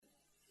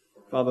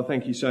Father,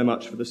 thank you so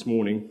much for this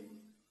morning.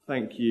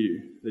 Thank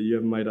you that you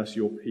have made us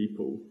your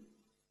people.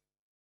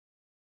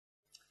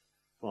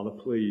 Father,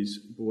 please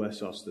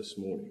bless us this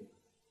morning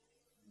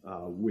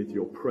with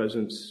your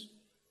presence,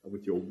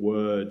 with your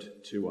word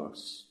to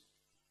us.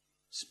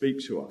 Speak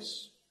to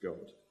us,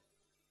 God.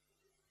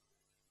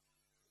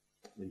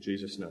 In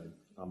Jesus' name,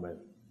 amen.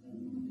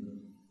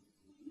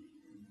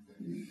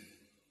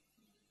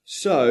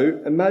 So,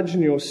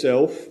 imagine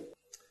yourself,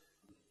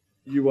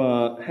 you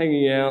are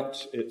hanging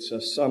out, it's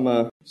a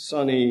summer,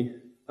 sunny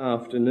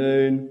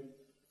afternoon.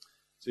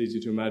 It's easy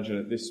to imagine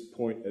at this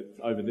point,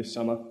 over this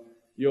summer.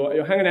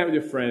 You're hanging out with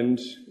your friend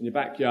in your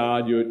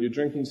backyard, you're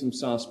drinking some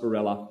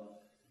sarsaparilla,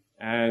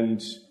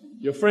 and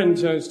your friend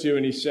turns to you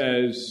and he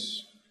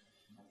says,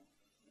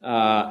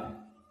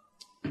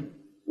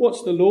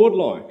 what's the Lord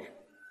like?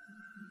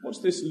 What's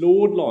this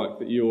Lord like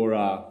that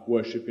you're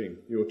worshipping,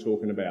 you're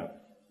talking about?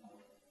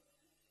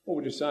 What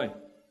would you say?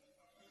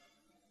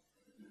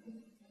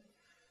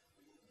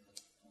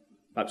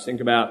 Perhaps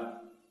think about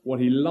what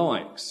he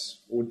likes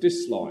or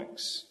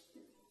dislikes.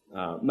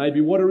 Maybe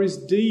what are his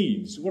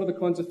deeds? What are the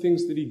kinds of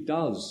things that he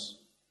does?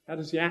 How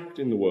does he act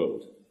in the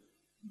world?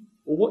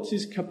 Or what's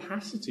his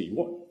capacity?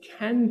 What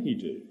can he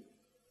do?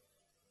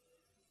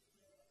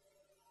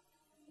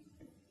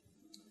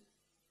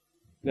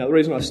 Now, the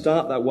reason I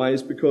start that way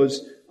is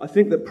because I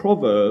think that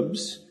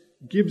Proverbs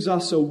gives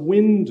us a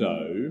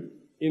window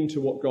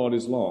into what God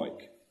is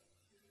like.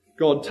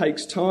 God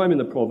takes time in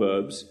the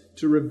Proverbs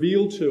to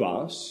reveal to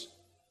us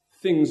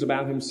things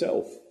about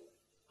himself.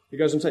 He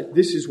goes and says,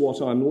 this is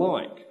what I'm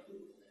like.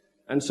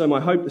 And so my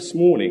hope this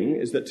morning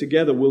is that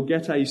together we'll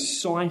get a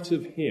sight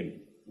of him.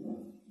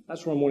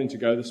 That's where I'm wanting to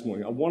go this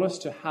morning. I want us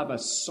to have a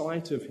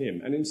sight of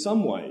him. And in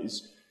some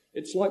ways,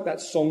 it's like that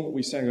song that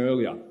we sang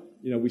earlier.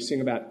 You know, we sing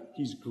about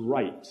he's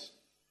great.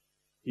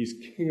 He's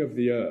king of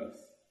the earth.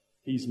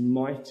 He's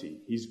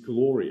mighty. He's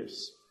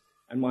glorious.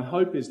 And my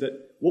hope is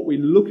that what we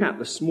look at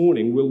this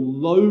morning will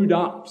load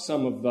up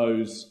some of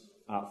those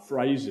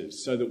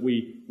phrases so that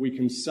we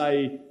can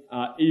say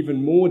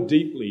even more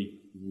deeply,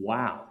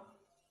 wow,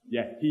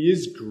 yeah, he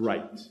is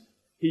great.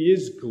 He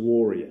is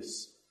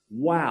glorious.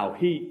 Wow,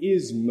 he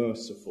is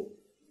merciful.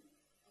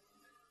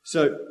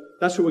 So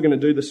that's what we're going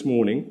to do this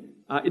morning.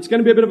 It's going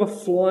to be a bit of a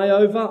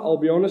flyover, I'll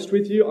be honest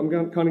with you. I'm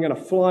kind of going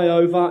to fly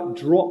over,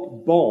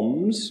 drop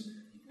bombs,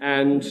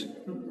 and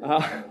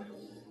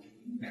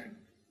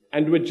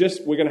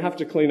we're going to have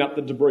to clean up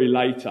the debris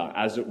later,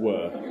 as it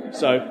were.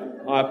 So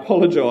I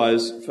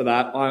apologise for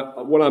that.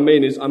 What I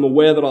mean is I'm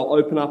aware that I'll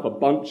open up a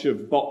bunch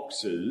of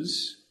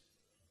boxes,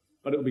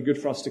 but it'll be good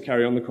for us to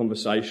carry on the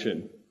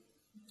conversation.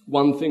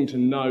 One thing to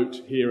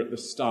note here at the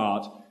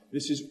start,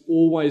 this is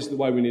always the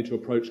way we need to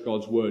approach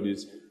God's word,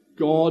 is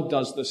God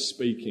does the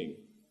speaking,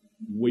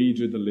 we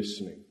do the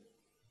listening.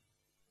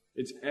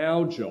 It's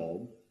our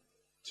job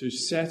to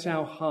set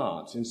our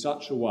hearts in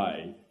such a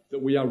way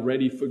that we are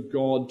ready for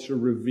God to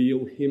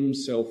reveal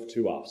himself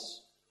to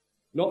us.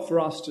 Not for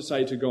us to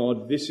say to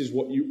God, this is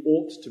what you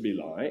ought to be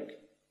like,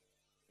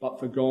 but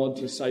for God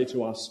to say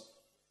to us,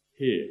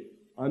 here,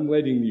 I'm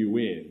letting you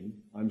in,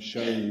 I'm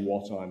showing you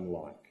what I'm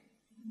like.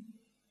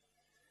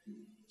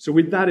 So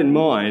with that in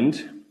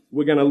mind,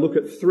 we're going to look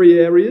at three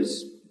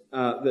areas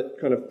that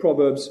kind of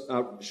Proverbs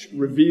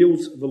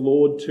reveals the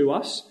Lord to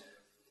us.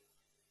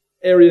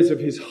 Areas of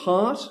his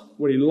heart,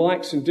 what he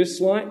likes and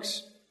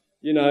dislikes,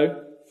 you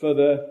know, for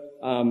the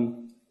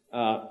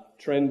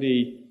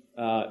trendy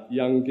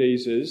young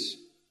geezers,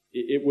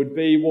 it would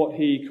be what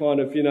he kind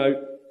of, you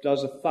know,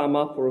 does a thumb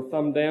up or a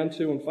thumb down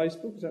to on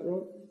Facebook, is that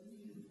right?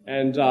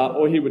 And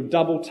or he would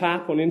double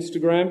tap on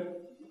Instagram.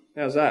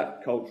 How's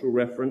that? Cultural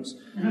reference.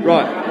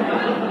 Right.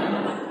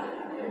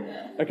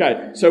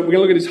 Okay, so we're going to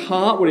look at his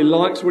heart, what he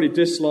likes, what he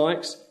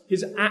dislikes,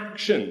 his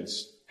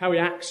actions, how he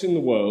acts in the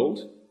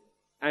world,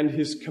 and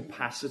his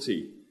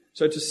capacity.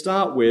 So to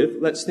start with,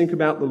 let's think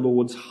about the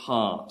Lord's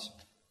heart.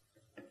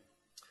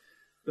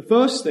 The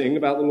first thing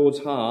about the Lord's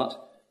heart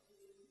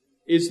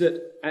is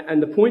that,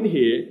 and the point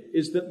here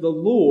is that the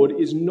Lord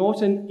is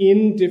not an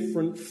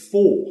indifferent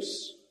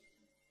force.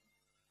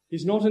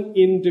 He's not an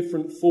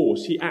indifferent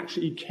force. He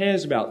actually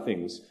cares about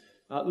things.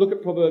 Look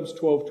at Proverbs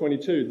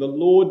 12:22. The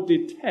Lord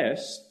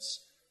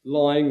detests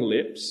lying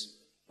lips,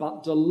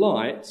 but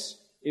delights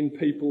in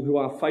people who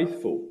are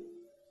faithful.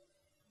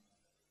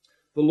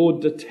 The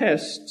Lord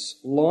detests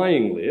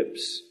lying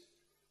lips,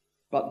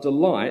 but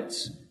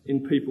delights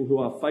in people who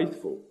are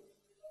faithful.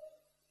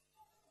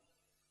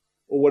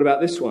 Or what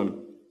about this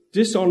one?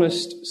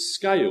 Dishonest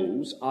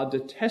scales are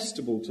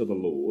detestable to the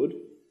Lord,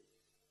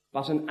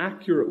 but an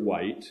accurate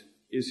weight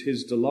is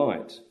his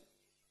delight.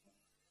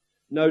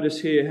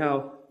 Notice here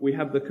how we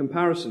have the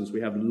comparisons.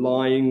 We have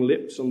lying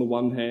lips on the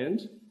one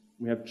hand,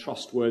 we have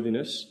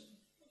trustworthiness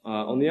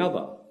on the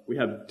other. We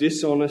have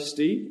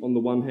dishonesty on the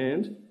one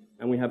hand,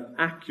 and we have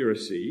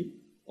accuracy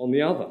on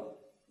the other.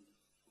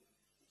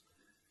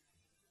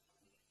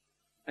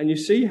 And you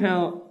see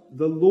how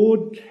the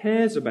Lord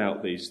cares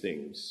about these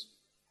things.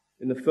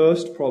 In the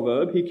first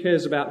proverb, he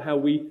cares about how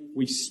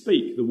we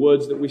speak, the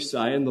words that we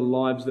say and the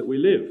lives that we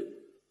live.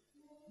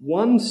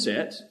 One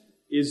set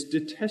is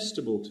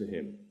detestable to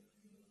him.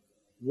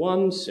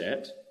 One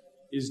set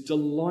is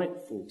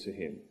delightful to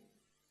him.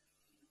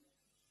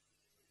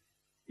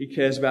 He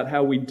cares about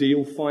how we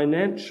deal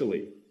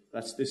financially.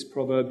 That's this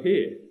proverb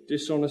here.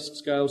 Dishonest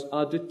scales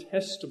are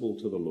detestable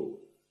to the Lord.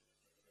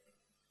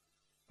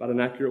 But an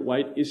accurate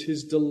weight is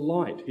his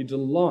delight. He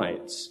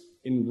delights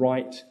in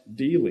right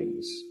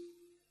dealings.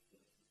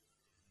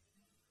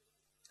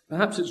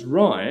 Perhaps it's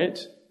right,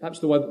 perhaps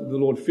the way that the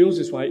Lord feels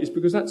this way is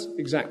because that's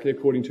exactly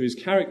according to his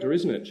character,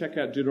 isn't it? Check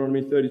out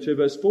Deuteronomy 32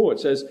 verse 4. It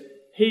says,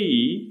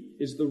 he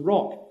is the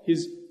rock.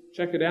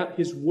 Check it out,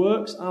 his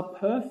works are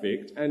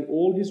perfect and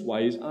all his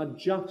ways are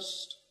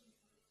just.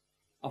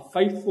 A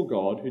faithful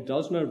God who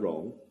does no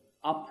wrong,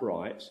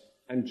 upright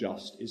and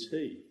just is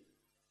he.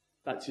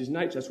 That's his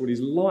nature, that's what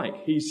he's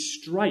like. He's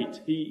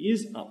straight, he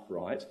is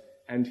upright,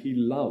 and he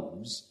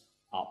loves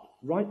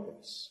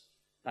uprightness.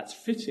 That's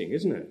fitting,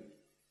 isn't it?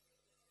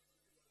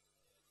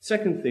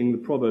 Second thing the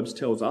Proverbs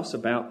tells us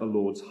about the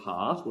Lord's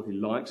heart, what he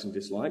likes and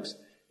dislikes,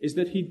 is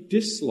that he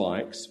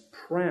dislikes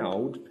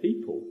proud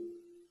people.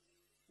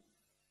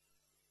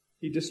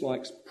 He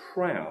dislikes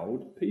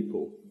proud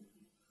people.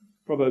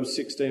 Proverbs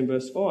 16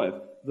 verse 5,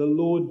 the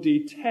Lord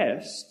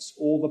detests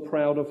all the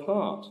proud of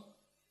heart.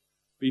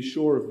 Be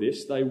sure of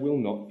this, they will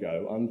not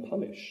go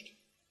unpunished.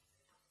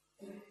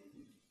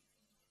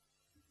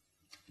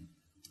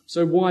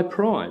 So why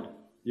pride,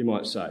 you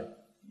might say?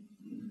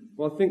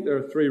 Well, I think there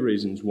are three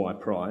reasons why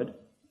pride.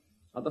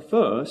 The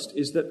first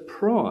is that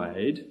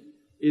pride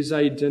is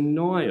a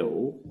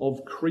denial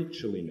of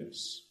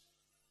creatureliness.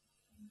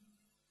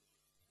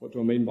 What do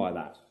I mean by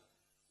that?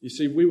 You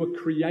see, we were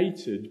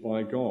created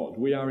by God.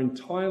 We are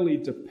entirely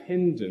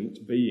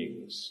dependent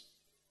beings.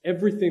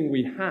 Everything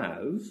we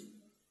have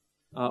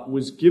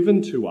was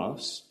given to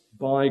us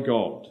by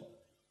God.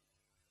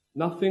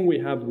 Nothing we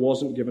have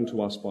wasn't given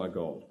to us by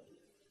God.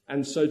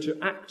 And so to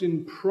act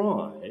in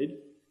pride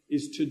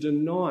is to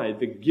deny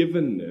the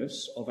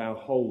givenness of our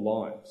whole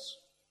lives,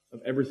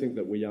 of everything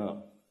that we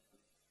are.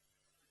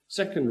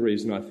 Second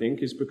reason, I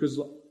think, is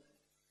because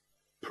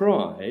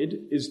pride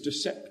is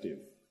deceptive.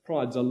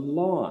 Pride's a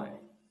lie.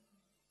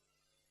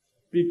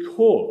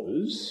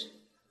 Because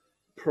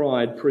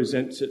pride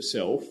presents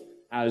itself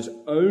as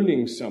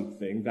owning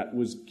something that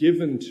was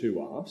given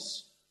to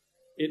us,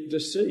 it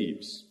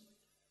deceives.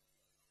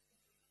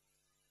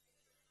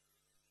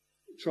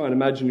 Try and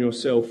imagine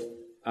yourself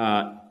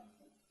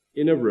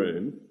in a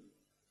room.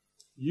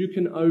 You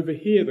can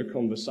overhear the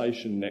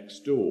conversation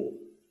next door.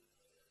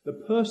 The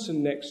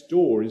person next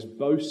door is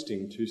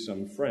boasting to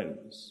some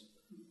friends.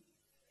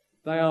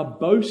 They are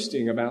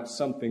boasting about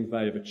something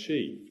they have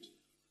achieved.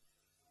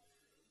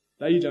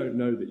 They don't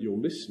know that you're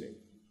listening.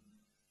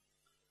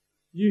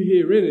 You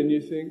hear in and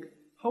you think,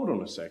 hold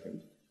on a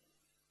second.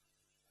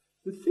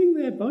 The thing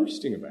they're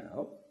boasting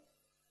about,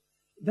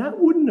 that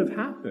wouldn't have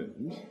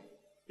happened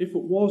if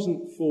it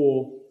wasn't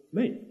for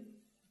me.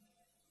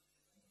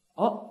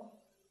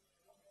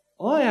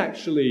 I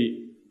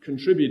actually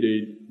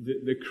contributed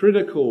the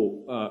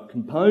critical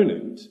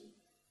component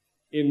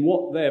in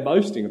what they're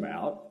boasting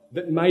about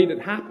that made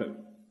it happen.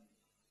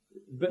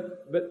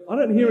 But I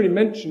don't hear any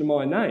mention of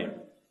my name.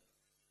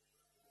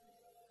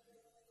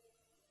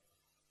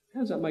 How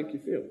does that make you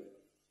feel?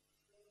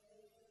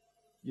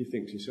 You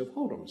think to yourself,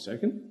 hold on a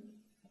second.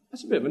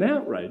 That's a bit of an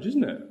outrage,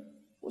 isn't it?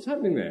 What's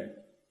happening there?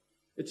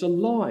 It's a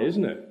lie,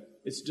 isn't it?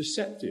 It's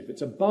deceptive.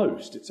 It's a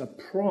boast. It's a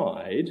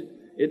pride.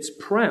 It's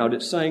proud.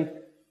 It's saying,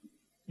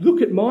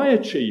 look at my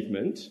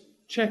achievement.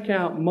 Check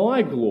out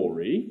my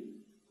glory.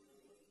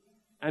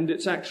 And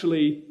it's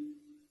actually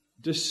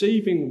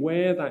deceiving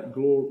where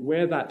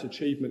that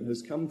achievement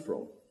has come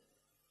from.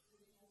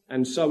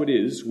 And so it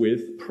is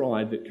with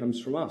pride that comes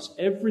from us.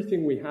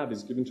 Everything we have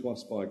is given to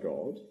us by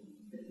God.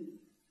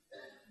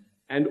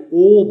 And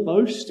all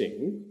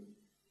boasting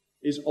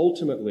is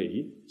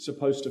ultimately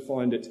supposed to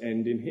find its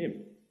end in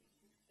him.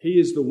 He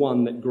is the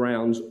one that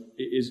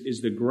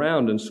is the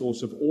ground and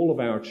source of all of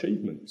our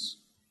achievements.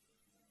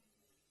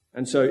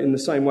 And so in the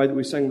same way that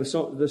we sang the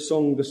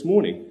song this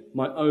morning,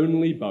 my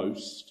only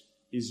boast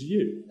is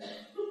you.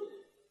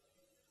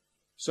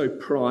 So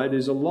pride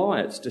is a lie,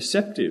 it's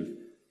deceptive.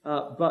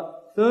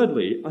 But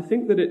thirdly, I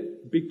think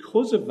that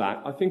because of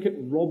that, I think it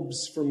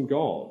robs from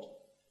God.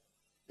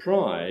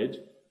 Pride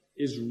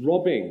is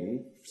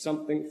robbing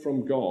something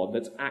from God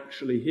that's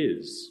actually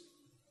his.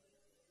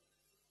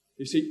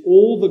 You see,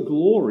 all the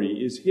glory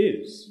is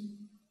his.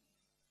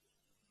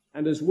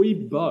 And as we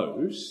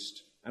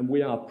boast and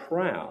we are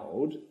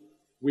proud,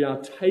 we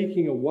are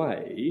taking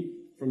away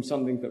from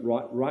something that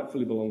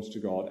rightfully belongs to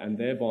God and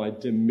thereby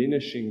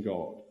diminishing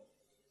God.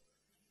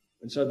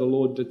 And so the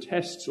Lord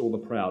detests all the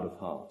proud of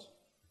heart.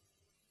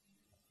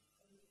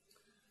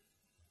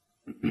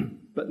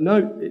 But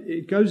no,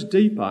 it goes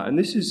deeper, and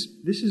this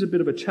is a bit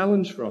of a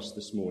challenge for us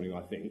this morning,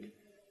 I think,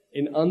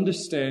 in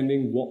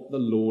understanding what the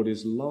Lord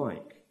is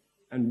like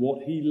and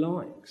what he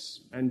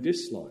likes and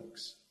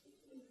dislikes.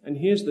 And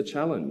here's the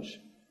challenge.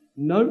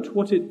 Note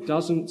what it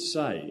doesn't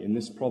say in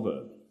this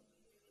proverb.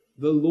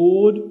 The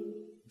Lord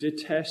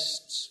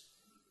detests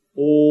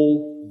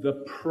all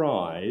the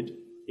pride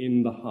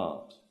in the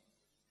heart. Do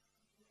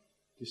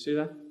you see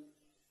that?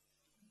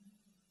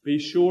 Be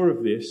sure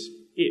of this,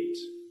 it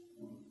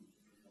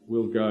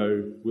will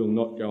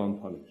not go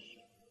unpunished.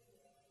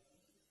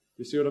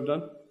 You see what I've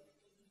done?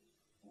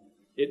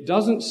 It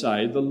doesn't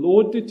say the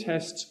Lord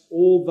detests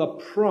all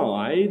the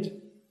pride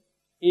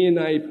in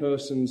a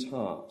person's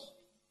heart.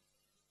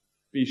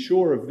 Be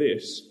sure of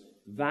this,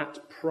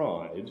 that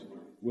pride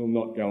will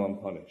not go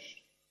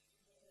unpunished.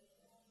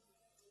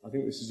 I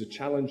think this is a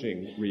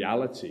challenging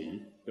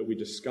reality that we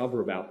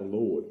discover about the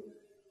Lord.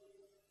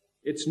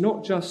 It's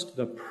not just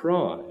the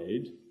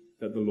pride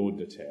that the Lord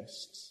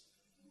detests,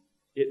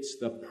 it's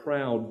the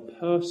proud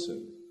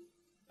person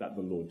that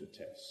the Lord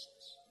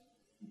detests.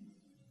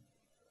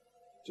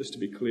 Just to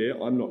be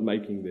clear, I'm not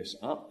making this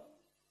up.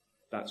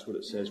 That's what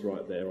it says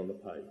right there on the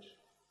page.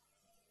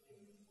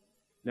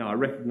 Now, I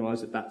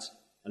recognise that that's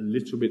a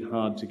little bit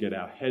hard to get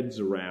our heads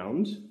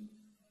around,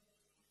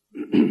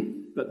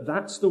 but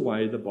that's the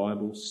way the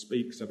Bible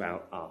speaks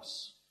about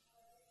us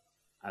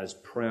as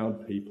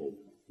proud people.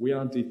 We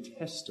are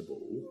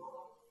detestable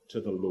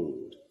to the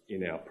Lord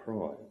in our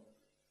pride.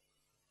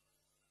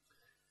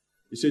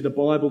 You see, the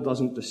Bible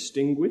doesn't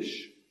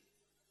distinguish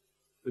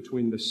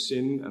between the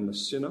sin and the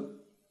sinner.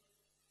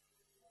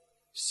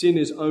 Sin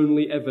is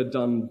only ever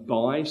done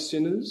by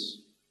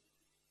sinners,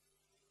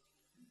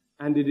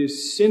 and it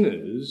is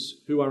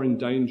sinners who are in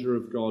danger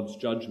of God's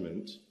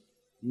judgment,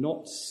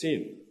 not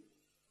sin.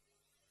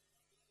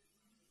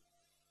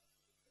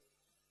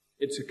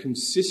 It's a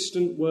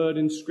consistent word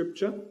in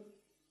Scripture.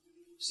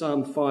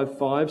 Psalm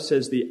 5:5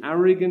 says, "The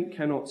arrogant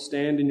cannot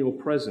stand in your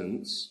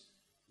presence.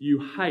 You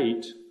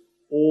hate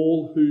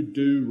all who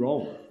do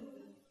wrong."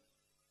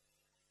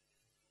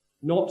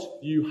 Not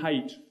you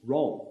hate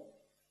wrong.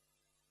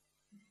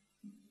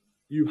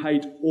 You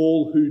hate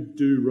all who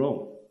do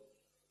wrong.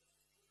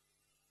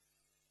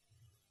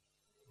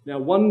 Now,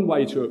 one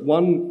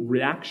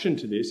reaction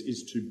to this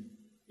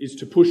is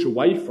to push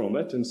away from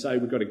it and say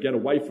we've got to get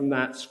away from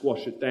that,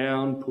 squash it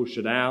down, push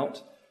it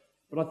out.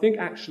 But I think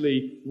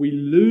actually we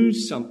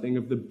lose something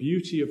of the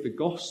beauty of the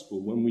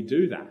gospel when we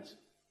do that.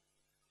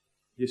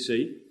 You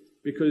see?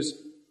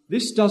 Because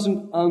this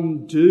doesn't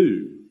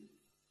undo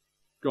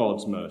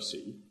God's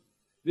mercy.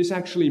 This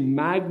actually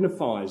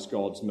magnifies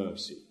God's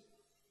mercy.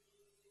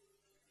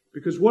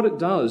 Because what it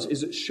does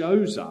is it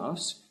shows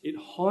us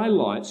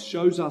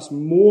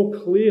more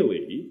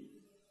clearly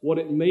what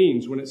it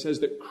means when it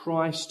says that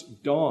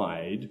Christ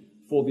died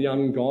for the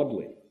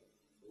ungodly.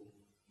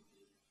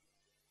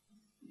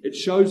 It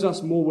shows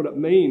us more what it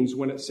means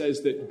when it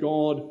says that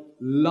God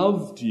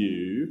loved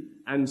you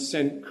and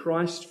sent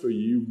Christ for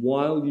you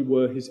while you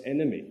were his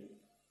enemy.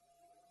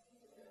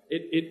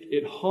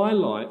 It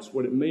highlights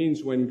what it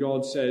means when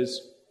God says,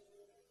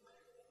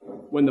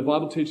 when the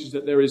Bible teaches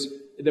that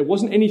there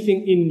wasn't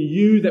anything in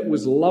you that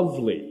was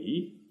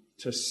lovely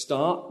to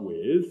start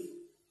with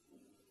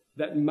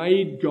that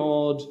made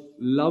God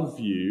love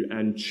you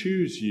and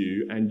choose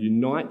you and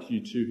unite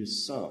you to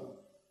his Son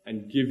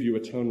and give you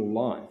eternal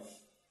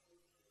life.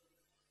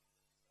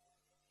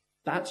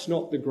 That's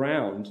not the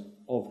ground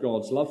of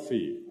God's love for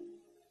you.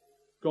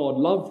 God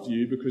loved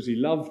you because he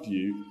loved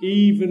you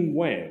even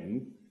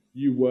when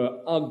you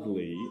were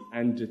ugly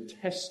and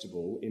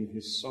detestable in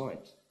his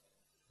sight.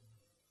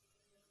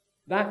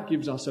 That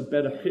gives us a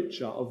better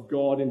picture of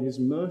God in his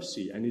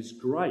mercy and his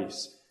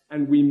grace.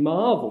 And we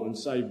marvel and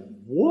say,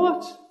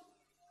 what?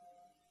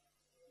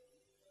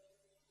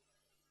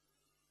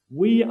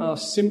 We are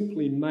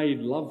simply made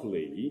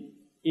lovely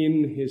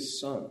in his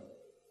Son.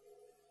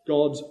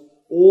 God's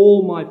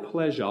all my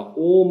pleasure,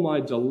 all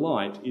my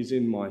delight is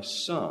in my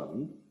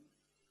Son,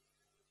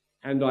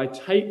 and I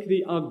take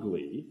the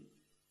ugly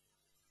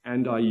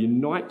and I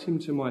unite him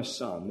to my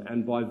Son,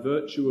 and by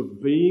virtue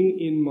of being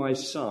in my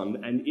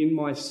Son and in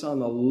my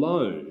Son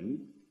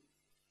alone,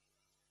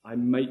 I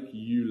make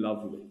you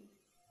lovely.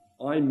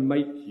 I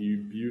make you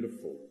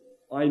beautiful.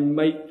 I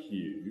make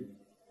you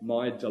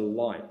my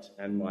delight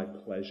and my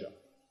pleasure.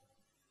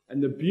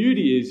 And the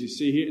beauty is, you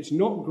see here, it's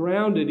not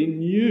grounded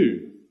in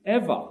you.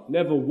 Ever.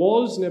 Never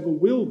was, never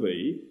will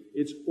be.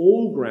 It's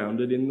all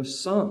grounded in the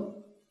Son.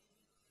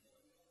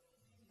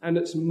 And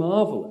it's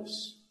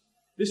marvellous.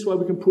 This way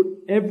we can put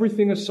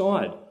everything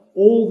aside.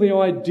 All the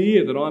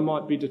idea that I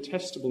might be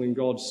detestable in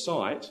God's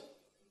sight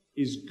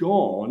is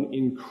gone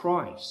in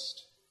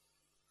Christ.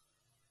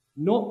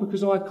 Not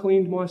because I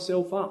cleaned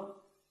myself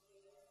up,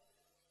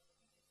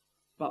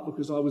 but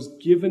because I was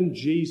given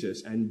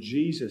Jesus and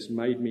Jesus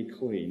made me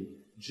clean.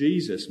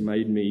 Jesus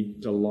made me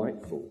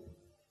delightful.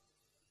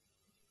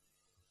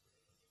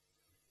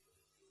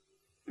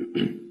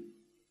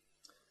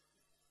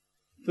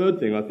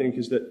 Third thing, I think,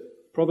 is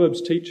that Proverbs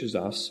teaches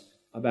us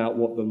about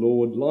what the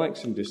Lord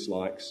likes and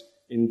dislikes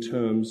in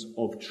terms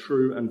of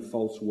true and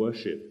false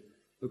worship.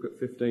 Look at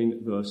 15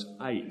 verse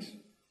 8.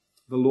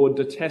 The Lord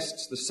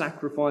detests the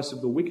sacrifice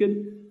of the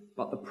wicked,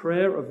 but the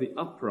prayer of the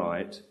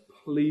upright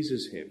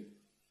pleases him.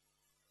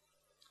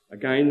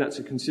 Again, that's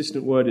a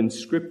consistent word in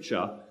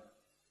Scripture.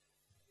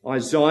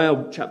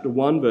 Isaiah chapter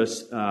 1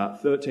 verse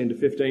 13 to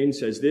 15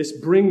 says this,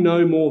 "Bring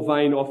no more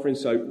vain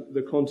offerings." So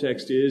the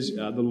context is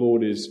the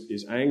Lord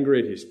is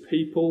angry at his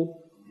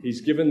people. He's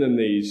given them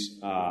this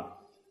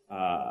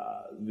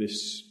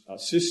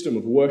system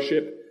of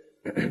worship,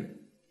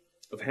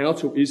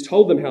 he's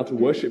told them how to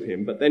worship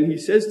him, but then he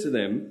says to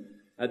them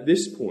at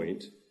this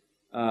point,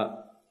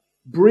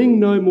 "Bring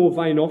no more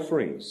vain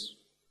offerings.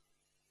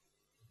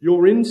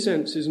 Your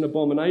incense is an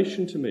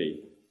abomination to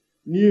me.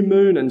 New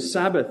moon and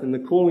Sabbath and the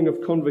calling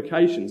of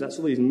convocations," that's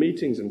all these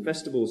meetings and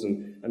festivals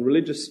and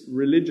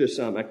religious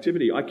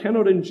activity. "I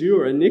cannot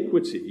endure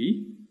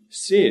iniquity,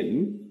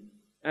 sin,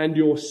 and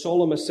your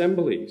solemn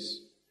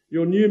assemblies.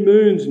 Your new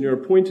moons and your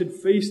appointed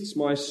feasts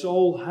my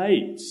soul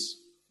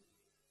hates.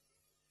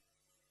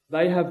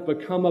 They have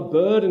become a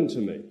burden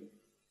to me."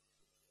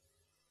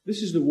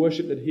 This is the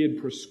worship that he had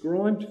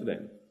prescribed for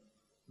them.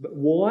 But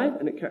why?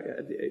 And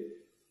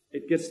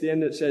it gets to the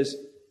end and it says,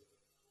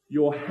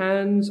 "Your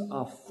hands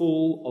are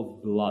full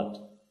of blood."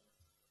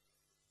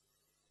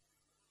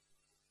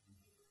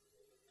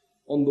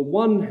 On the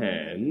one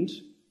hand,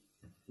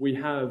 we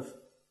have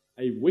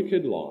a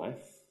wicked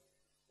life.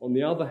 On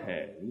the other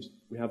hand,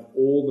 we have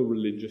all the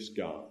religious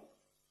garb.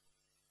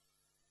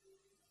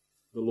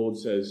 The Lord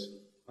says,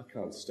 "I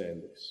can't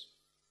stand this."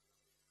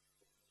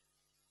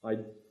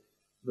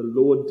 The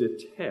Lord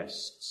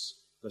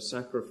detests the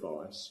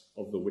sacrifice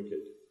of the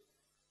wicked,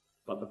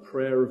 but the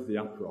prayer of the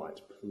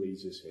upright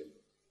pleases him.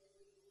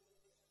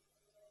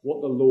 What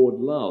the Lord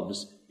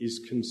loves is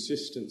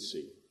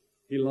consistency.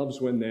 He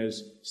loves when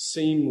there's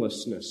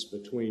seamlessness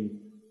between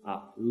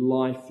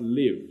life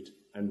lived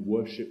and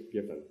worship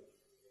given.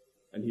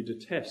 And he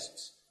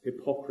detests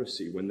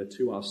hypocrisy when the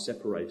two are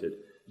separated.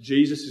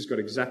 Jesus has got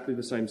exactly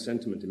the same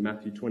sentiment in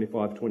Matthew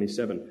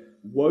 25:27.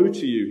 "Woe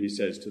to you," he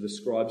says to the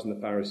scribes and the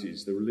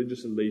Pharisees, the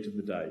religious elite of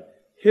the day,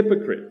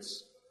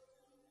 "hypocrites!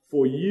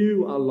 For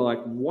you are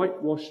like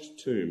whitewashed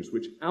tombs,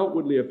 which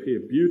outwardly appear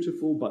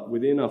beautiful, but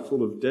within are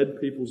full of dead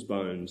people's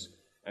bones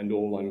and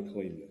all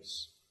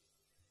uncleanness."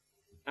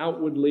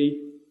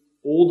 Outwardly,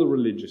 all the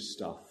religious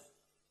stuff.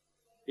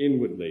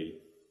 Inwardly,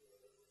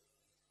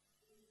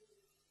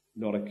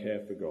 not a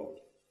care for God.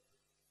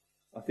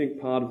 I think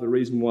part of the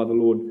reason why the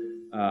Lord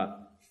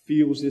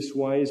feels this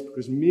way is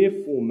because mere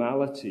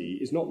formality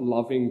is not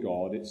loving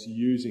God, it's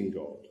using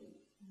God.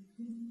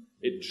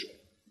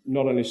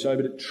 Not only so,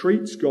 but it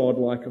treats God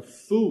like a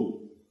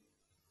fool,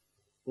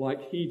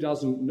 like he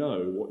doesn't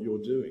know what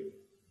you're doing.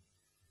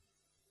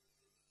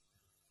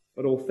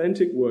 But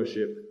authentic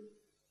worship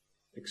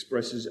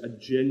expresses a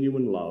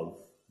genuine love,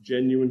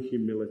 genuine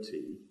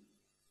humility,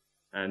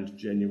 and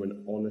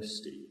genuine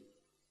honesty,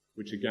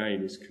 which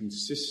again is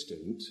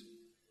consistent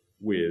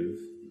with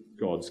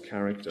God's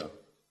character.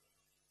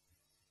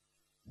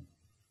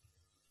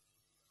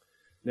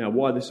 Now,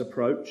 why this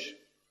approach?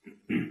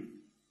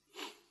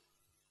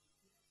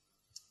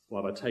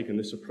 Why have I taken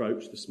this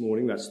approach this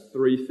morning? That's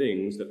three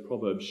things that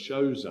Proverbs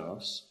shows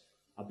us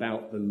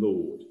about the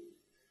Lord.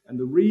 And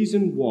the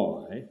reason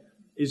why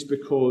is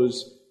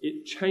because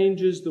it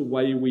changes the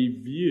way we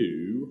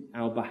view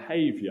our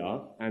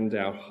behaviour and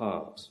our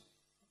heart.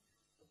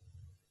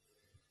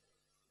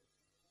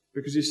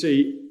 Because you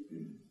see,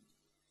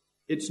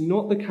 it's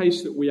not the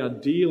case that we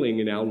are dealing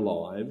in our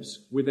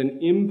lives with an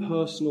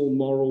impersonal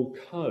moral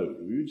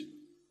code,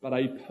 but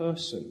a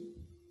person.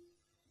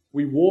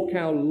 We walk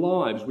our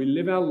lives, we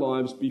live our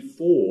lives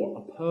before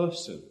a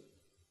person,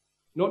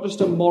 not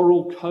just a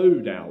moral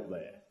code out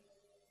there.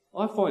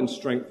 I find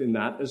strength in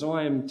that as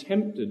I am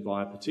tempted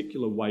by a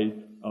particular way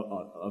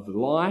of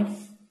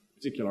life,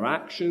 particular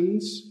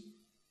actions.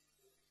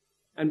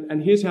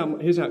 And here's how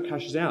it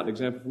cashes out, an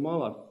example from my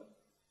life.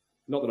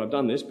 Not that I've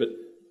done this, but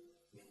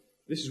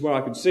this is where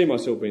I could see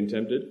myself being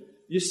tempted.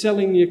 You're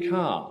selling your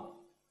car,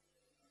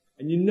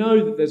 and you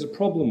know that there's a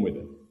problem with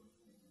it.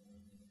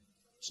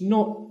 It's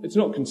not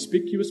a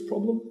conspicuous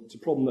problem. It's a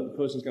problem that the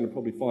person's going to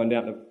probably find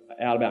out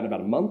about in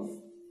about a month.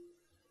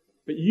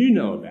 But you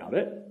know about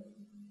it.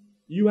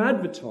 You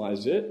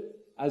advertise it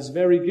as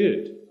very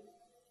good.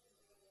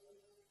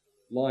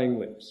 Lying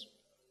lips.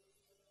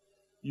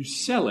 You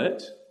sell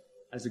it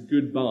as a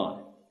good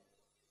buy.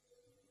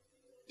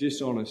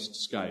 Dishonest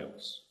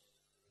scales.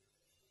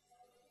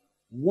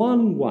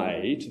 One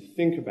way to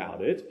think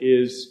about it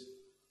is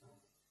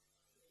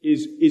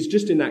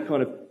just in that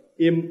kind of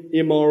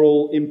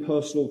immoral,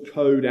 impersonal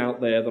code out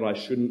there that I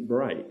shouldn't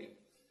break.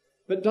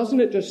 But doesn't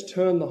it just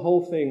turn the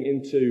whole thing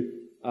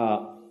into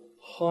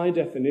high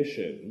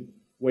definition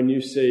when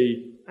you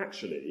see,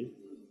 actually,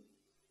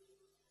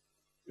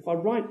 if I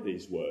write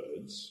these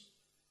words,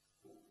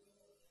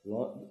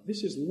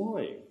 this is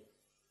lying.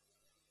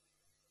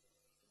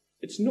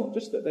 It's not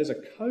just that there's a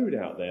code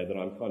out there that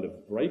I'm kind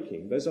of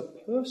breaking. There's a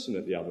person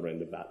at the other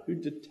end of that who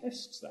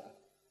detests that.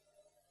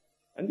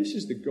 And this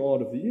is the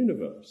God of the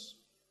universe.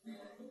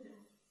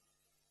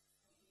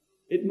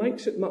 It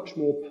makes it much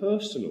more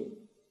personal.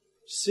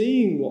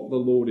 Seeing what the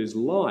Lord is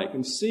like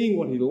and seeing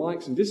what he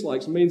likes and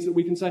dislikes means that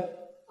we can say,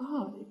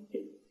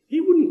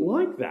 he wouldn't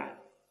like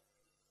that.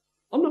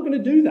 I'm not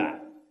going to do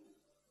that.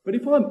 But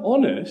if I'm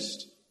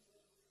honest,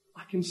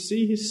 can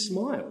see his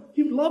smile.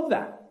 He would love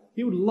that.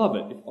 He would love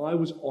it if I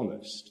was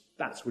honest.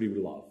 That's what he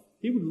would love.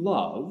 He would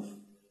love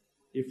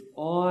if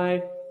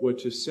I were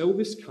to sell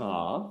this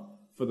car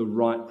for the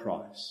right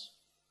price.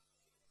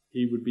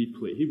 He would be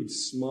pleased. He would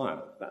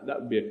smile.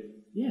 That would be,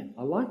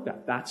 I like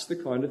that. That's the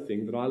kind of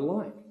thing that I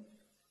like.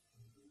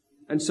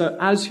 And so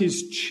as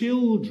his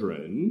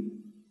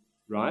children,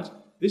 right,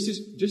 this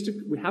is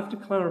we have to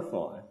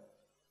clarify.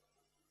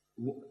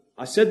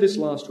 I said this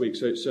last week,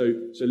 so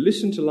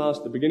listen to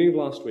the beginning of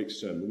last week's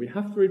sermon. We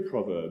have to read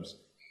Proverbs,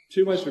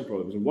 2 ways to read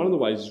Proverbs, and one of the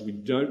ways is we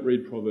don't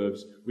read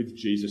Proverbs with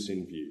Jesus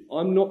in view.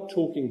 I'm not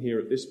talking here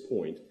at this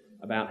point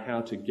about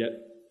how to get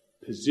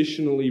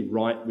positionally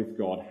right with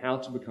God, how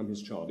to become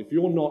his child. If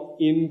you're not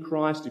in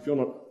Christ, if you're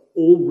not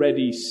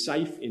already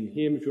safe in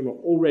him, if you're not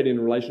already in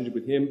a relationship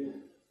with him,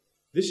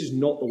 this is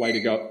not the way to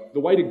go. The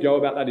way to go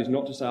about that is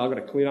not to say, I've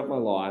got to clean up my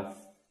life,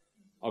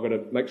 I've got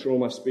to make sure all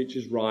my speech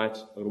is right,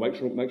 I've got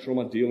to make sure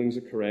all my dealings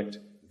are correct,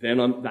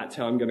 that's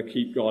how I'm going to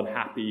keep God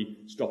happy,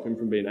 stop him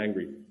from being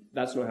angry.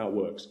 That's not how it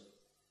works.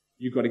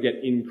 You've got to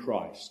get in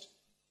Christ.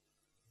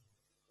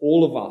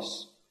 All of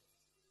us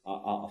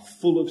are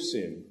full of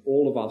sin.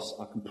 All of us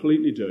are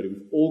completely dirty.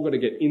 We've all got to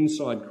get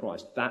inside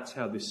Christ. That's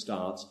how this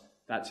starts.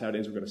 That's how it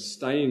ends. We've got to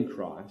stay in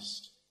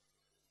Christ.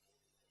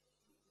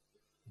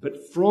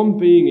 But from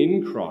being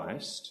in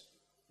Christ,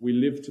 we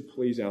live to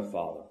please our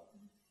Father.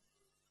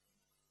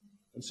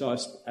 And so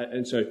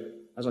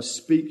as I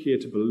speak here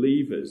to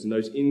believers and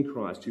those in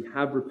Christ who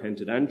have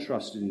repented and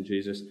trusted in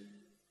Jesus,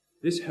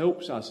 this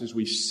helps us as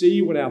we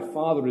see what our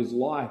Father is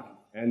like,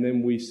 and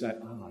then we say,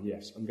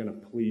 yes, I'm going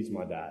to please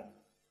my dad.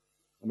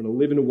 I'm going to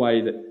live in a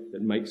way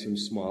that makes him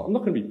smile. I'm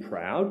not going to be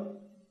proud.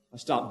 I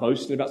start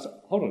boasting about,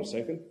 hold on a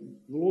second,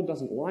 the Lord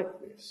doesn't like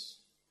this.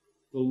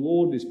 The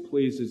Lord is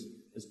pleased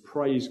as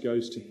praise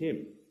goes to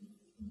him.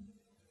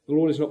 The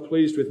Lord is not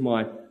pleased with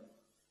my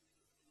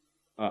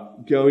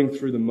going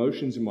through the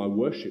motions in my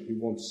worship. He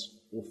wants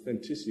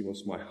authenticity, he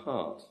wants my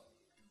heart.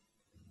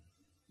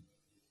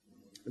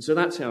 And so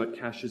that's how it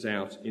cashes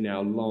out in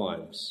our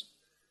lives.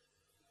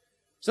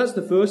 So that's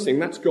the first thing.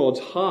 That's God's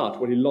heart,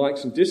 what he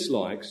likes and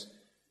dislikes.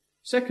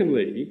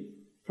 Secondly,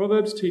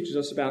 Proverbs teaches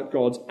us about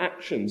God's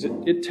actions.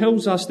 It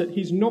tells us that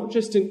he's not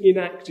just an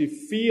inactive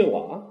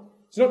feeler.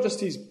 It's not just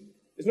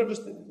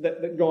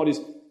that the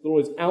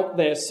Lord is out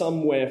there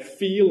somewhere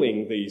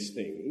feeling these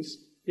things.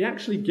 He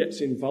actually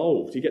gets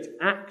involved. He gets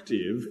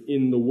active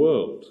in the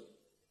world.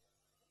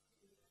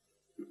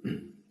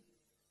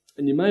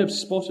 And you may have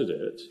spotted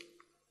it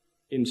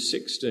in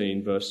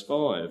 16 verse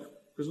 5.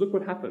 Because look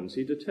what happens.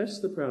 He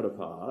detests the proud of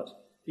heart.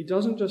 He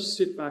doesn't just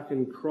sit back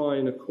and cry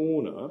in a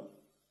corner.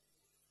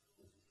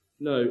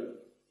 No,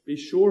 be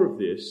sure of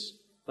this,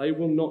 they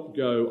will not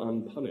go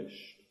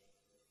unpunished.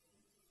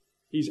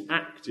 He's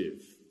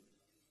active.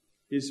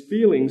 His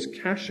feelings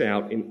cash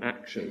out in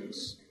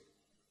actions.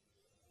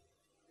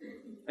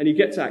 And he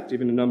gets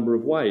active in a number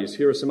of ways.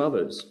 Here are some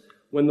others.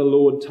 When the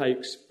Lord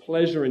takes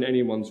pleasure in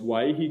anyone's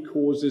way, he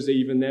causes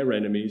even their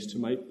enemies to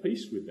make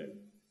peace with them.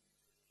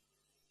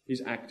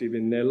 He's active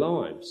in their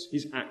lives.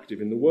 He's active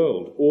in the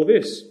world. Or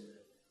this,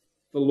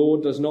 the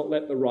Lord does not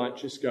let the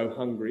righteous go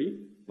hungry,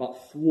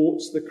 but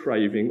thwarts the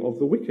craving of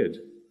the wicked.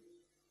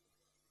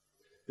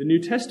 The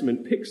New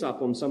Testament picks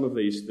up on some of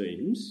these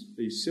themes,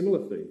 these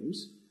similar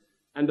themes,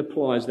 and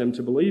applies them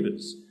to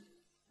believers.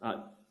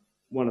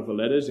 One of the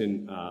letters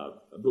in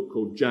a book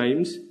called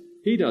James,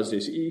 he does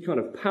this. He kind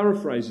of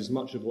paraphrases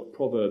much of what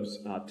Proverbs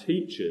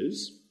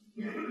teaches,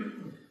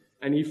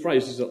 and he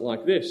phrases it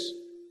like this: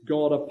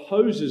 God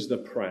opposes the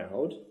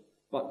proud,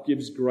 but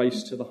gives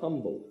grace to the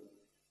humble.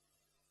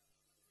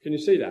 Can you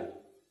see that?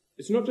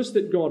 It's not just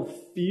that God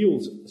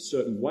feels a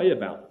certain way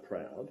about the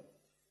proud.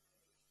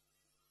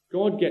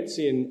 God gets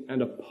in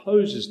and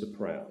opposes the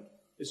proud.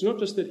 It's not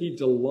just that he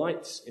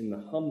delights in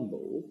the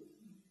humble.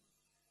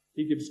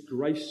 He gives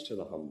grace to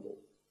the humble.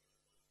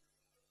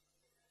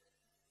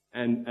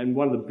 And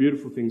one of the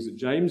beautiful things that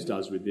James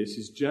does with this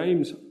is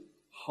James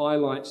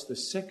highlights the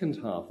second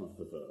half of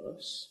the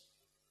verse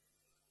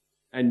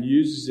and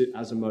uses it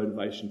as a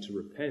motivation to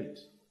repent.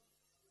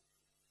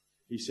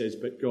 He says,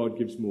 but God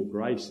gives more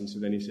grace. And so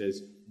then he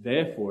says,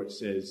 therefore it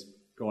says,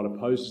 God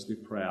opposes the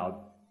proud,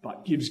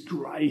 but gives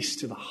grace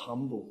to the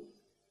humble.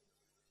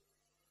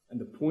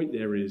 And the point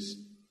there is,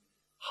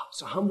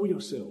 so humble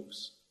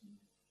yourselves.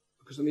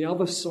 Because on the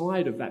other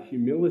side of that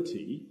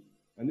humility,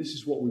 and this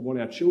is what we want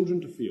our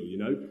children to feel,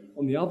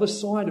 on the other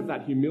side of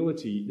that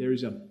humility, there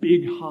is a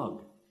big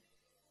hug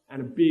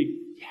and a big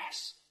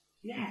yes,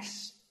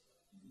 yes.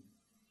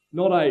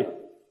 Not a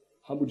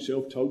humble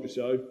yourself, told you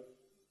so.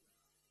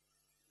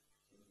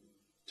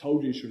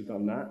 Told you should have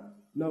done that.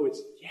 No,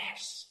 it's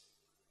yes.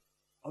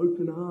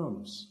 Open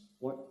arms.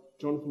 Like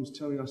Jonathan was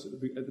telling us at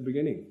the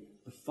beginning.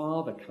 The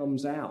Father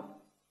comes out.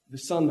 The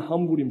Son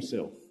humbled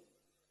himself.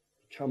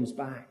 He comes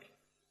back.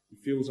 He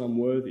feels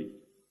unworthy.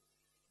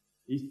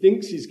 He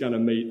thinks he's going to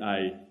meet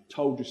a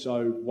told you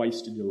so,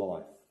 wasted your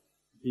life.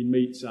 He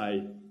meets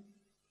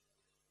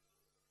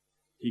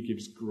he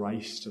gives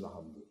grace to the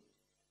humble.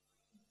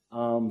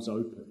 Arms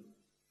open.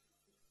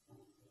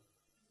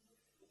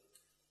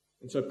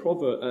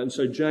 And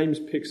so James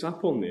picks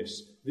up on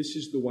this. This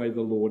is the way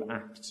the Lord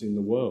acts in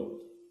the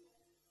world.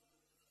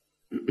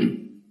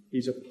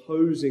 He's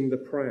opposing the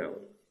proud,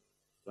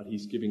 but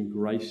he's giving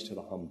grace to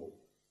the humble.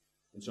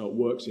 And so it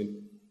works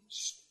in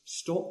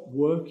stop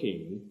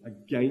working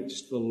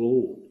against the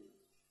Lord.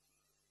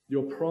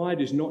 Your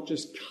pride is not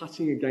just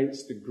cutting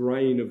against the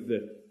grain of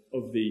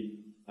the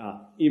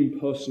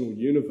impersonal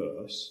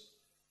universe.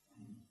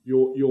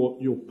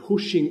 You're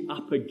pushing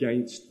up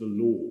against the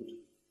Lord.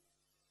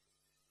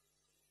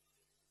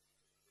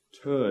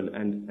 Turn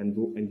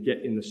and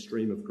get in the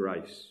stream of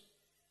grace.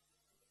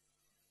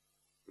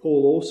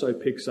 Paul also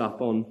picks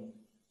up on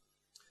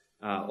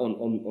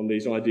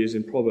these ideas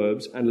in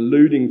Proverbs, and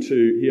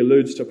he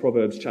alludes to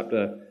Proverbs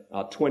chapter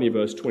 20,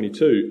 verse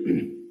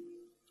 22,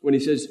 when he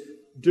says,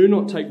 "Do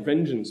not take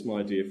vengeance,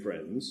 my dear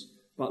friends,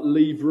 but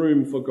leave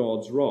room for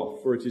God's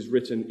wrath, for it is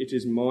written, 'It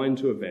is mine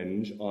to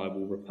avenge, I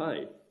will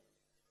repay.'"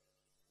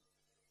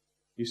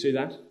 You see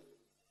that?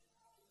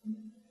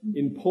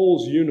 In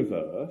Paul's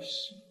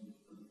universe,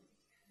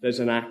 there's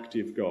an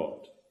active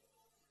God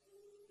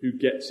who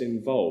gets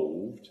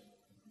involved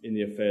in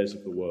the affairs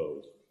of the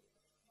world.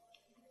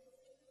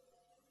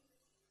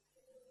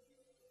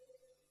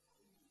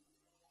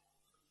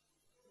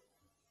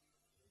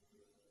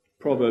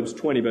 Proverbs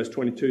 20 verse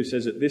 22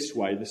 says it this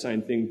way, the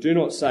same thing. "Do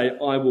not say,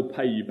 'I will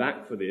pay you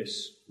back for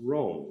this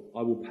wrong.'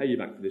 I will pay you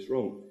back for this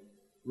wrong.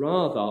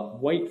 Rather,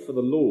 wait for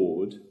the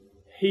Lord.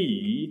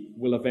 He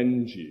will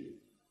avenge you."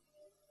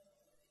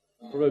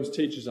 Proverbs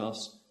teaches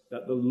us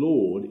that the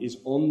Lord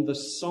is on the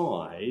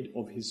side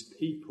of his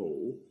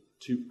people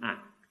to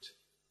act.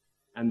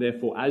 And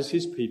therefore, as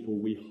his people,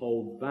 we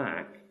hold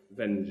back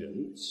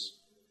vengeance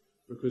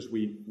because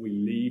we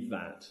leave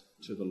that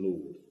to the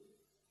Lord.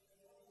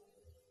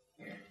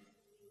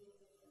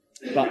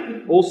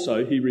 But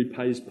also, he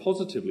repays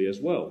positively as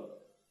well.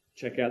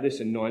 Check out this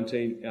in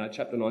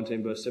chapter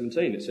 19, verse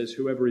 17. It says,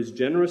 "Whoever is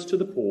generous to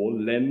the poor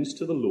lends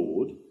to the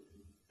Lord,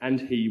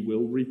 and he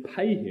will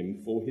repay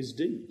him for his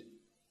deed."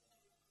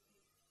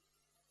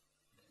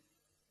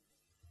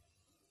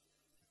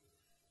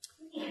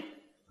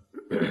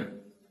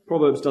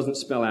 Proverbs doesn't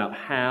spell out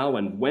how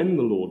and when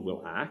the Lord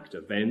will act,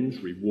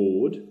 avenge,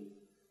 reward.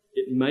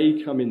 It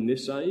may come in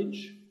this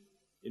age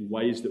in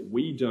ways that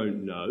we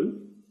don't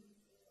know,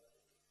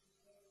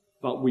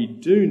 but we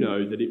do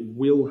know that it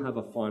will have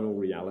a final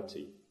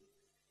reality.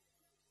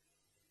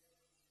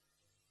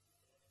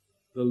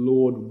 The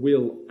Lord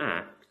will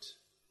act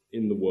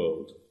in the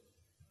world,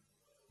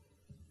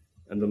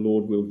 and the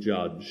Lord will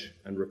judge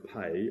and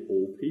repay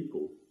all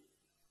people.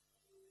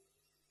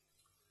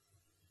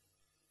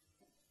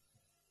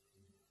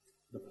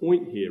 The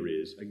point here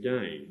is,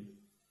 again,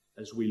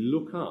 as we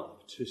look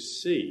up to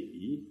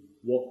see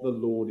what the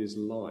Lord is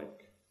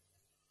like,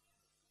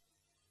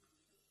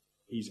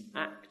 he's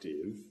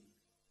active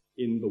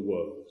in the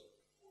world,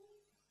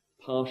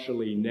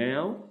 partially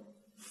now,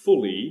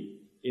 fully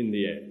in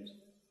the end.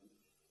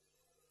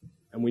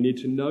 And we need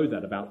to know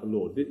that about the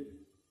Lord.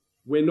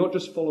 We're not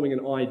just following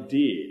an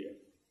idea.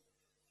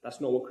 That's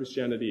not what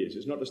Christianity is.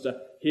 It's not just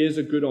here's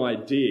a good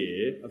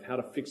idea of how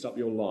to fix up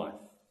your life.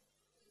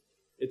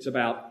 It's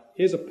about,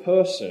 here's a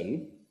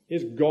person,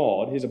 here's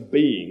God, here's a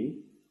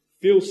being,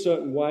 feels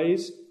certain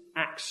ways,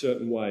 acts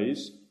certain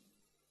ways,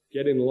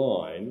 get in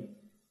line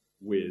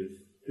with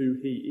who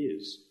he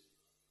is.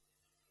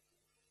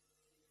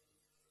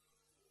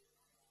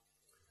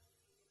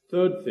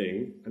 Third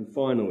thing, and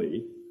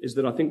finally, is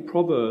that I think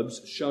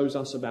Proverbs shows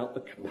us about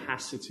the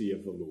capacity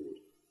of the Lord.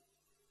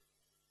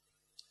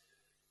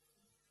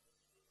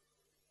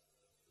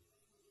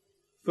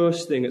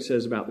 First thing it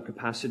says about the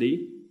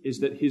capacity is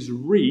that his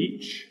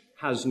reach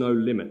has no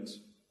limit.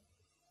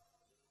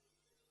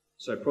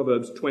 So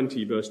Proverbs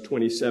 20 verse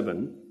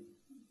 27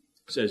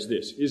 says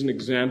this. Here's an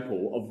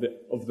example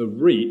of the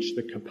reach,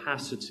 the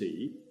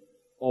capacity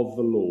of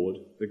the Lord,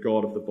 the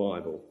God of the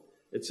Bible.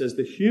 It says,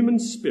 "The human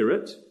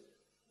spirit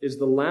is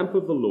the lamp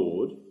of the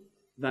Lord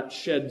that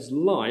sheds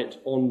light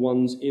on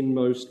one's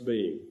inmost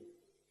being."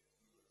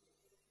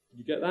 Did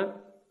you get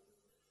that?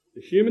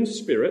 The human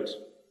spirit,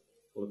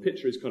 well, the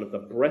picture is kind of the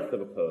breath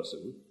of a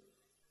person,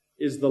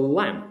 is the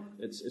lamp.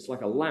 It's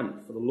like a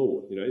lamp for the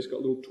Lord. You know, he's got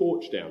a little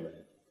torch down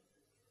there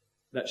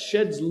that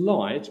sheds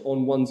light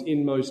on one's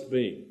inmost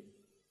being.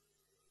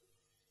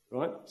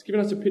 Right? It's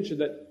giving us a picture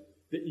that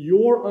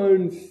your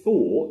own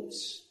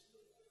thoughts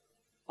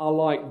are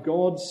like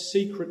God's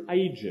secret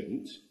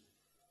agent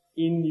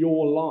in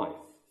your life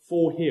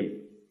for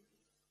him.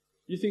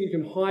 You think you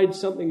can hide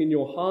something in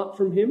your heart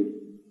from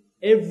him?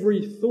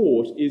 Every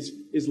thought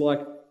is like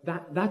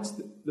that. That's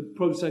the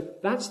Proverbs say,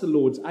 that's the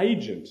Lord's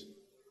agent.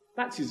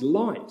 That's his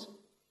light.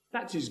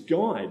 That's his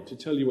guide to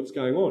tell you what's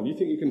going on. You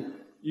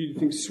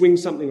think swing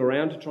something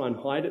around to try and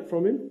hide it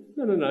from him?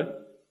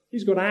 No.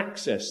 He's got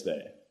access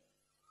there.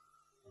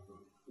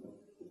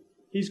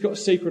 He's got a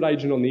secret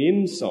agent on the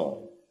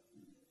inside.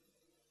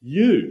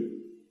 You.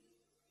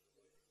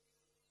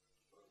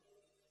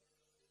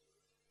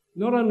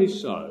 Not only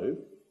so,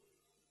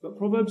 but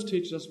Proverbs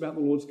teaches us about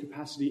the Lord's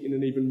capacity in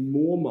an even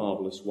more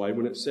marvellous way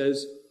when it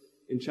says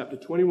in chapter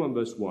 21,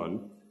 verse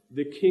 1,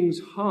 the king's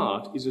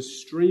heart is a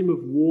stream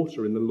of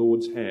water in the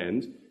Lord's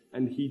hand,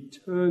 and he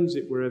turns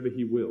it wherever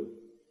he will.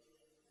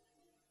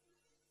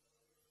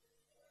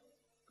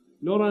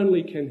 Not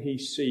only can he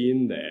see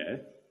in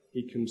there,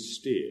 he can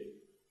steer.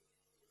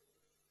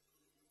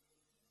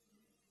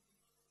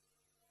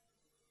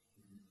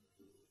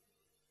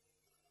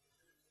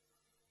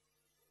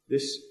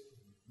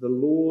 The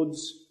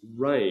Lord's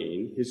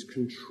reign, his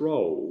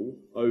control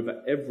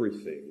over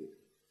everything,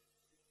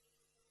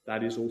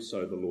 that is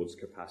also the Lord's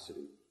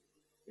capacity.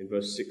 In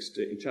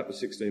chapter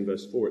 16,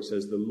 verse 4, it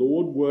says, "The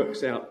Lord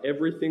works out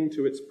everything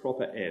to its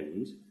proper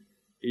end,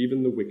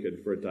 even the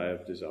wicked for a day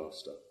of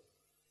disaster."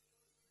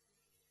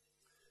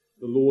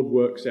 The Lord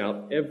works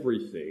out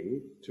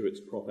everything to its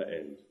proper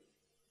end.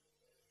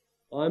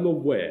 I'm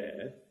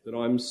aware that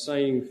I'm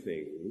saying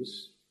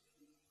things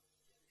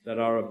that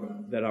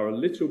are a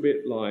little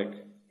bit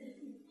like,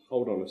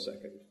 hold on a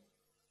second,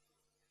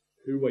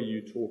 who are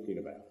you talking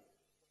about?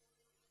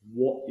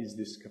 What is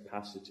this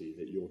capacity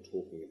that you're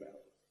talking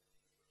about?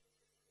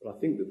 But I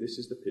think that this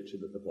is the picture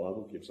that the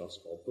Bible gives us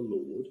of the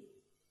Lord,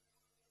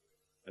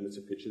 and it's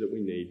a picture that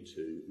we need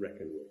to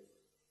reckon with.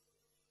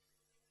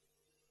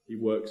 He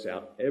works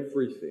out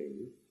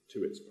everything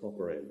to its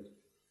proper end.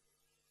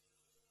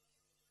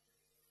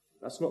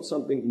 That's not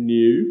something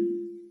new.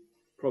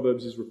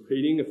 Proverbs is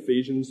repeating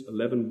Ephesians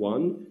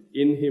 11:1.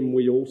 In him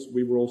we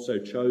were also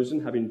chosen,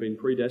 having been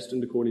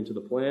predestined according to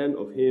the plan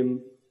of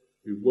him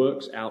who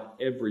works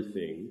out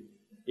everything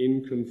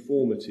in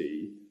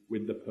conformity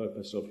with the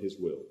purpose of his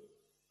will.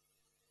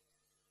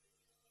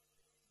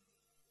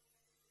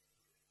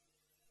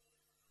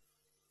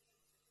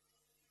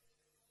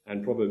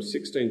 And Proverbs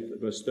 16,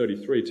 verse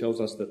 33 tells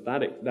us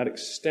that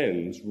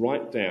extends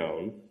right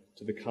down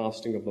to the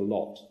casting of the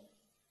lot.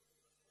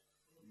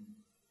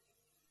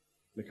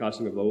 The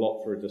casting of the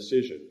lot for a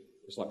decision.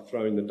 It's like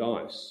throwing the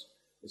dice.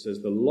 It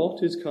says the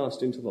lot is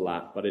cast into the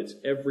lap, but its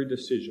every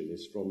decision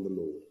is from the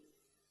Lord.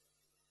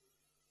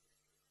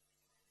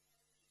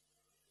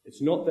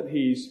 It's not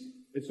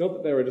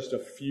that there are just a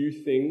few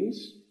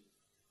things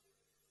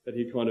that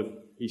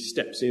he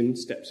steps in,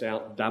 steps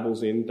out,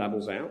 dabbles in,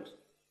 dabbles out.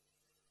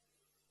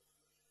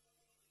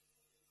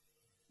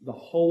 The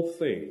whole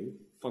thing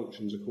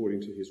functions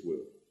according to his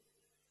will.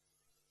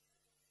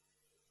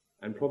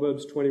 And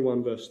Proverbs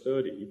 21 verse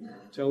 30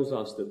 tells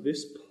us that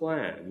this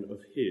plan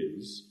of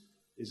his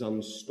is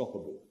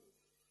unstoppable.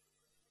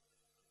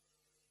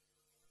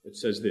 It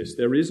says this: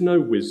 "There is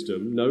no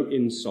wisdom, no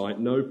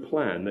insight, no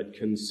plan that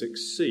can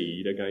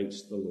succeed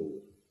against the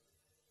Lord."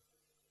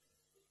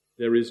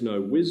 There is no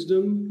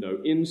wisdom,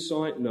 no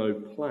insight, no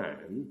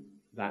plan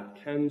that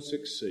can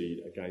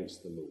succeed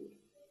against the Lord.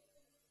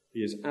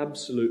 He is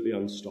absolutely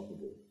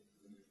unstoppable.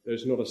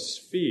 There's not a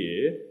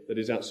sphere that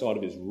is outside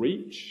of his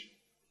reach.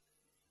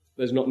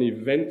 There's not an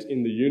event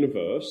in the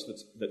universe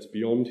that's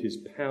beyond his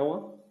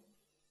power.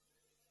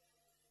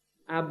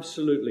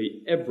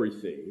 Absolutely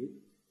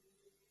everything,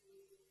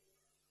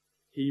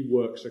 he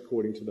works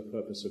according to the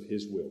purpose of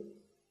his will,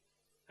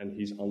 and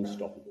he's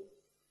unstoppable.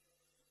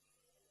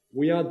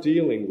 We are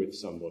dealing with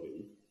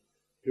somebody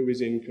who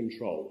is in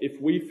control.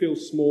 If we feel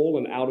small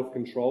and out of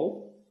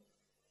control,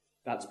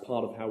 that's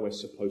part of how we're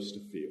supposed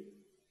to feel.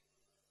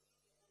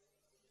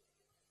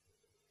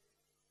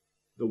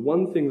 The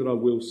one thing that I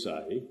will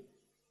say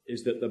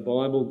is that the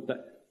Bible,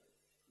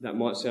 that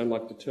might sound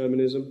like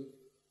determinism.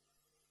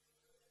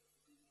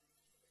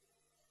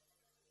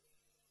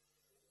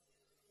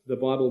 The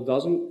Bible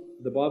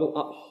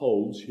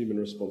upholds human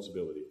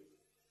responsibility.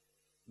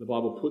 The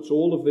Bible puts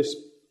all of this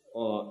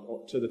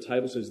to the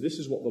table, says this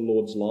is what the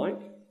Lord's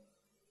like.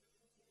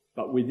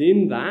 But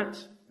within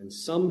that, and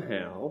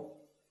somehow,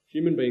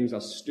 human beings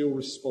are still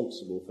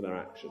responsible for their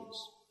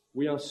actions.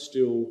 We are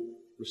still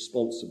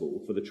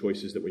responsible for the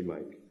choices that we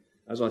make.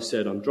 As I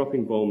said, I'm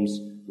dropping bombs.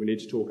 We need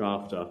to talk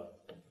after.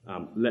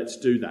 Let's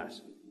do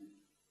that.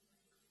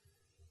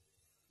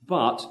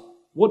 But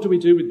what do we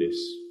do with this?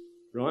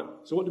 Right?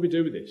 So what do we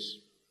do with this?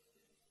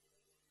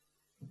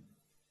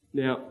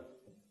 Now,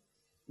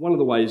 one of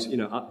the ways,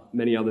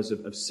 many others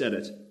have said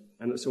it,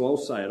 and so I'll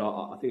say it,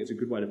 I think it's a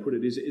good way to put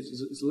it, is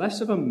it's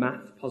less of a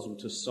math puzzle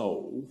to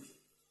solve,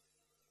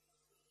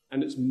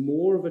 and it's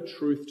more of a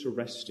truth to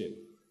rest in,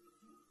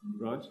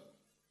 right?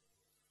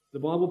 The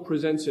Bible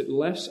presents it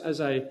less as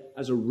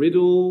a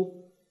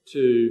riddle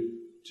to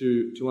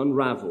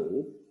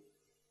unravel,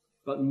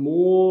 but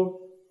more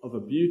of a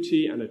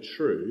beauty and a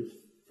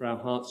truth for our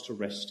hearts to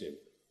rest in,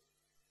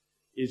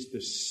 is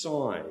the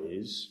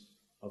size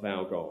of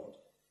our God.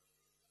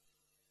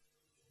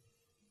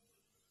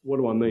 What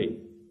do I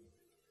mean?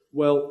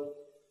 Well,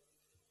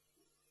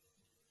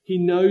 he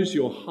knows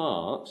your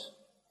heart,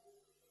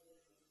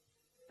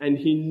 and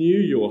he knew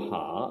your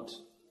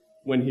heart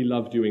when he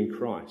loved you in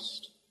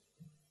Christ.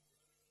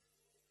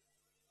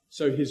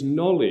 So his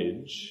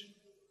knowledge,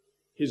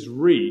 his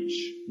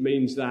reach,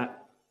 means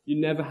that you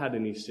never had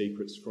any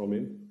secrets from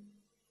him,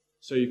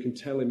 so you can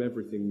tell him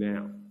everything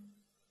now.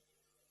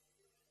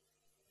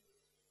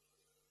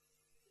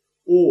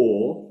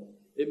 Or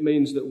it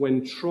means that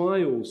when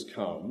trials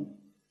come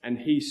and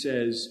he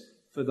says,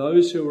 for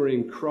those who are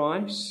in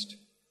Christ,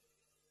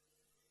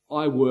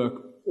 I work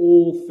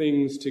all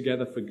things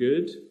together for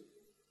good,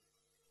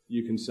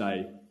 you can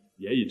say,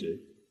 yeah, you do.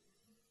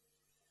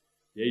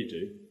 Yeah, you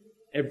do.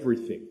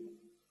 Everything.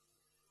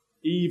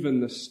 Even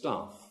the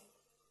stuff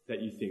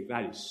that you think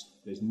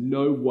there's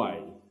no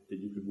way that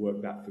you could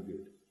work that for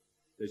good.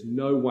 There's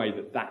no way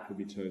that that could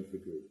be turned for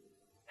good.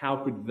 How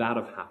could that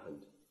have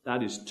happened?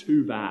 That is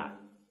too bad.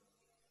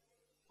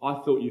 I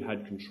thought you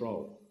had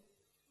control.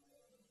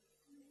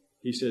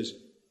 He says,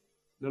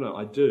 no,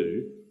 I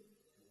do.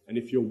 And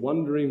if you're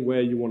wondering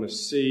where you want to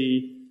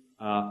see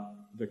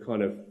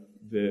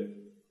the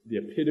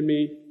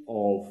epitome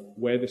of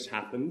where this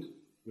happened,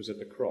 was at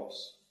the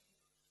cross.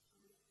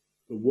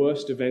 The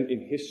worst event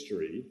in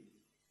history,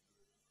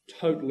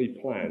 totally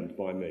planned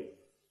by me.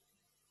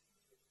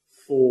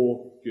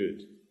 For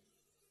good.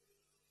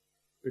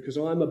 Because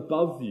I'm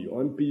above you,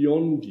 I'm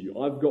beyond you,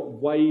 I've got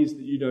ways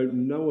that you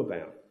don't know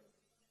about.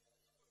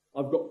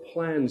 I've got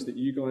plans that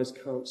you guys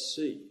can't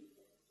see.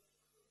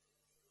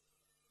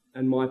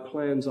 And my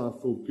plans are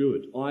for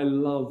good. I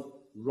love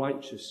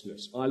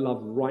righteousness. I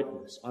love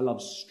rightness. I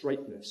love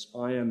straightness.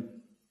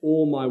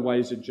 All my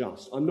ways are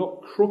just. I'm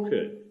not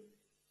crooked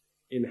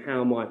in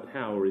how my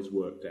power is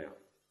worked out.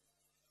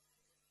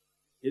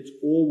 It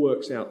all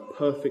works out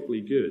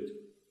perfectly good.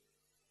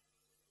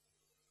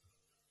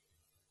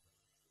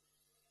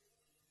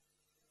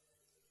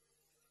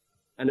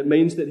 And it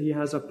means that he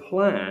has a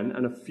plan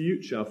and a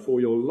future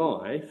for your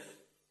life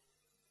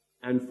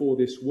and for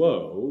this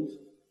world,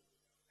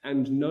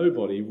 and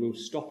nobody will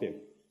stop him.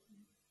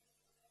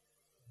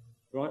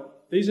 Right?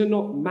 These are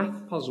not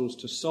math puzzles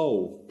to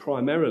solve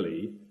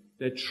primarily.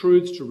 They're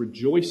truths to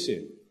rejoice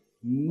in.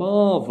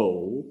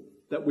 Marvel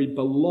that we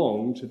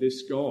belong to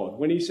this God.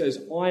 When he says,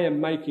 I am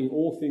making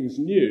all things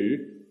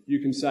new, you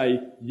can say,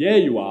 yeah,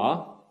 you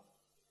are.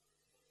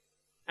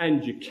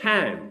 And you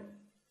can.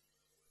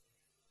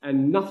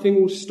 And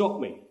nothing will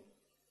stop me.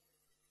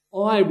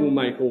 I will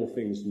make all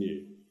things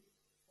new.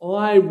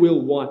 I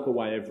will wipe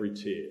away every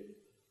tear.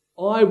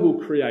 I will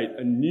create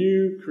a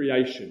new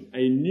creation,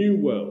 a new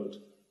world.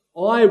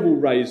 I will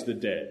raise the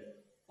dead.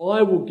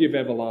 I will give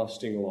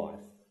everlasting life.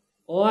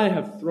 I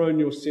have thrown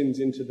your sins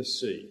into the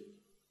sea.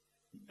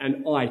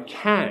 And I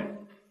can.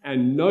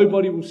 And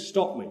nobody will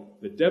stop me.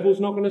 The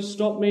devil's not going to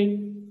stop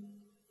me.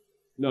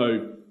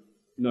 No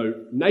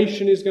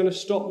nation is going to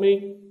stop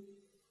me.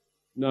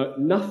 No,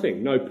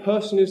 nothing. No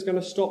person is going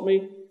to stop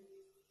me.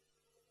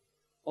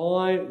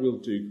 I will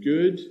do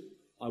good.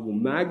 I will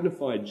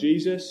magnify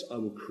Jesus. I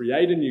will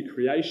create a new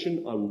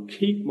creation. I will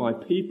keep my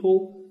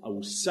people. I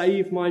will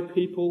save my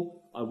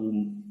people. I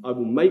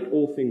will make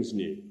all things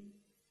new.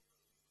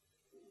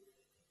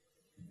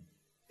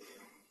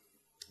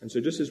 And so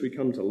just as we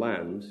come to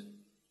land,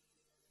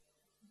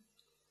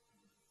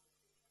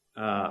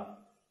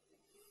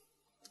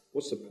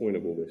 what's the point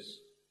of all this?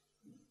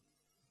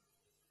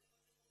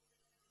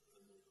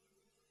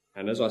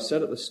 And as I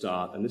said at the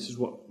start, and this is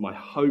what my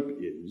hope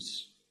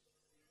is,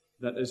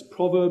 that as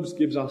Proverbs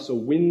gives us a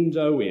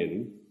window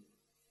in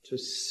to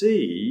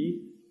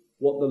see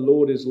what the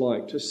Lord is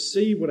like, to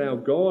see what our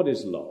God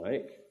is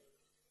like,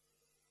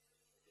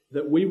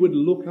 that we would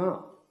look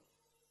up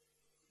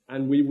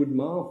and we would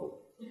marvel.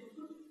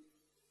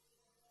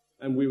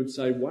 And we would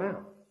say,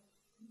 wow,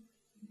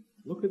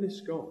 look at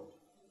this God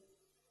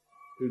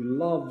who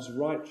loves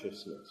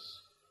righteousness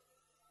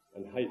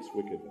and hates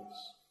wickedness,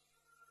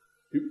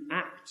 who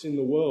acts in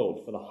the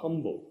world for the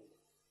humble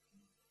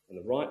and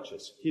the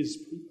righteous, his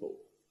people,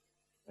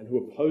 and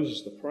who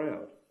opposes the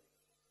proud,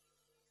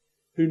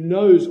 who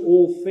knows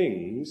all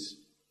things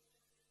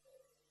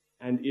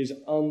and is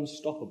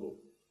unstoppable.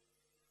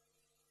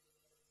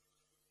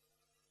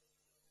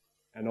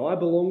 And I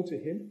belong to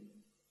him?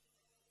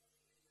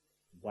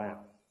 Wow.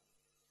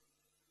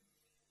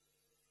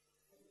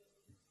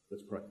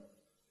 Let's pray.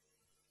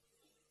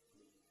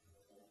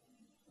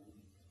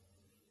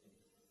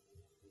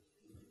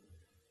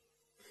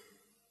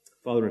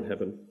 Father in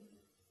heaven,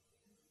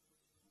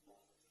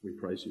 we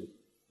praise you.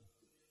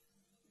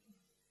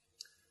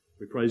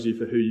 We praise you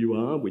for who you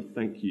are. We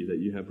thank you that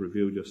you have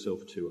revealed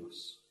yourself to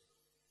us.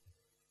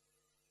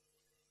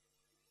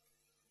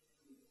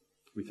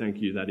 We thank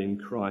you that in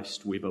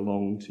Christ we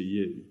belong to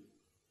you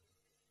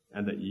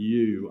and that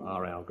you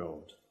are our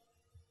God.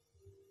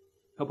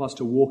 Help us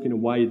to walk in a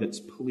way that's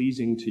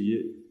pleasing to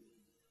you,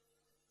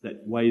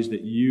 that ways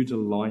that you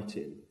delight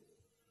in,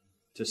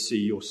 to see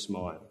your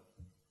smile.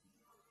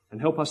 And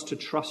help us to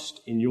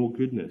trust in your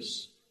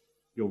goodness,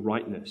 your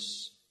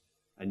rightness,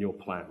 and your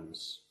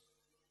plans.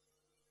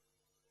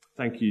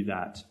 Thank you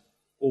that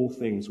all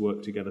things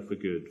work together for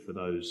good for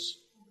those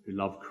who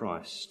love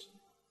Christ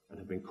and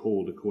have been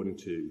called according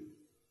to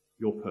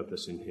your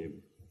purpose in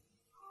him.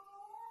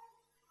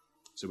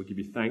 So we give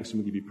you thanks and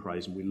we give you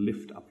praise and we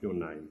lift up your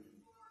name.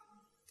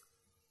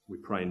 We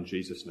pray in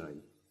Jesus'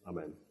 name.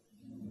 Amen.